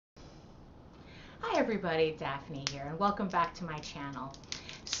everybody, Daphne here, and welcome back to my channel.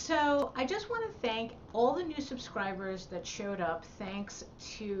 So I just want to thank all the new subscribers that showed up thanks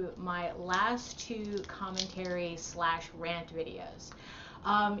to my last two commentary / rant videos.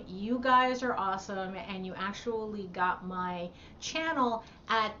 You guys are awesome, and you actually got my channel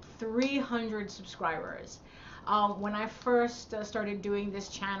at 300 subscribers. When I first started doing this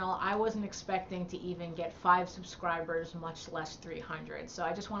channel, I wasn't expecting to even get 5 subscribers, much less 300. So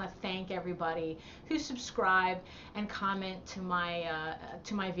I just want to thank everybody who subscribe and comment to my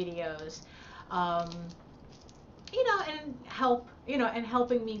videos, and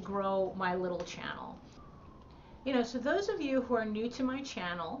helping me grow my little channel. So those of you who are new to my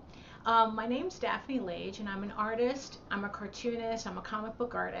channel, my name's Daphne Lage, and I'm an artist. I'm a cartoonist. I'm a comic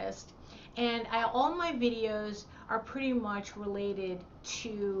book artist. And all my videos are pretty much related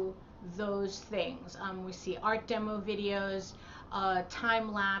to those things. We see art demo videos,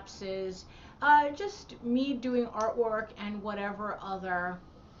 time lapses, just me doing artwork and whatever other,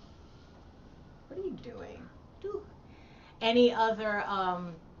 what are you doing? Any other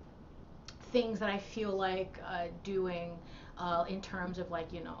things that I feel like doing in terms of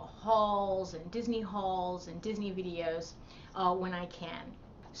hauls and Disney videos when I can.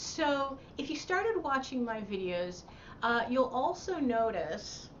 So if you started watching my videos, you'll also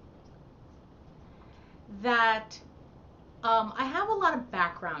notice that I have a lot of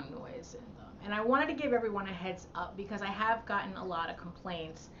background noise in them, and I wanted to give everyone a heads up because I have gotten a lot of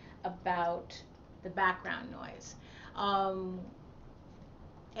complaints about the background noise.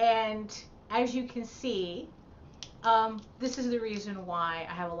 And as you can see, this is the reason why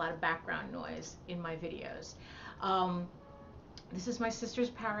I have a lot of background noise in my videos. This is my sister's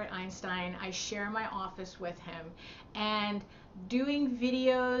parrot, Einstein. I share my office with him, and doing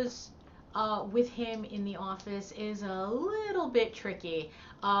videos with him in the office is a little bit tricky,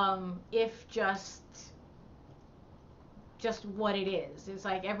 if just what it is. It's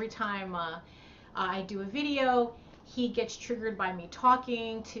like every time I do a video, he gets triggered by me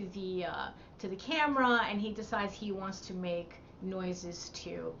talking to the camera, and he decides he wants to make noises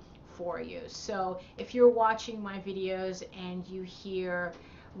too for you. So if you're watching my videos and you hear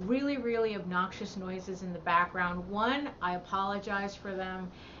really obnoxious noises in the background, 1, I apologize for them,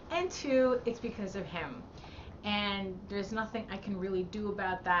 and 2, it's because of him. And there's nothing I can really do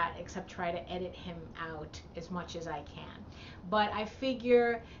about that except try to edit him out as much as I can. But I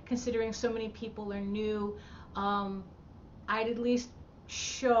figure, considering so many people are new, I'd at least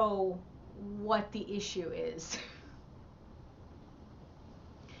show what the issue is.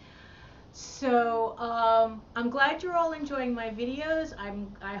 So I'm glad you're all enjoying my videos.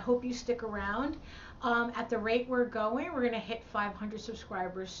 I hope you stick around. At the rate we're going, we're going to hit 500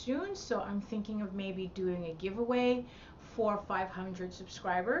 subscribers soon, so I'm thinking of maybe doing a giveaway for 500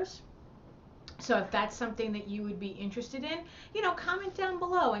 subscribers. So if that's something that you would be interested in, comment down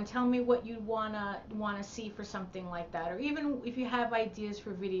below and tell me what you'd wanna see for something like that, or even if you have ideas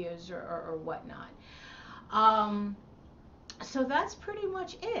for videos or whatnot. So that's pretty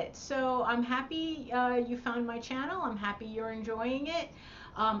much it. So I'm happy you found my channel. I'm happy you're enjoying it.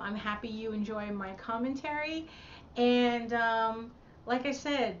 I'm happy you enjoy my commentary. And like I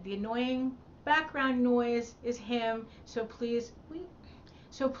said, the annoying background noise is him. So please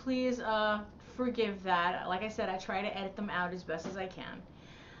forgive that. Like I said, I try to edit them out as best as I can.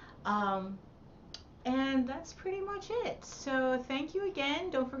 And that's pretty much it. So thank you again.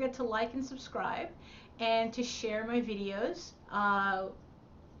 Don't forget to like and subscribe, and to share my videos,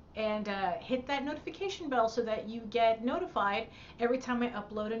 and hit that notification bell so that you get notified every time I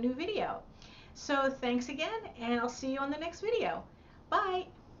upload a new video. So thanks again, and I'll see you on the next video. Bye!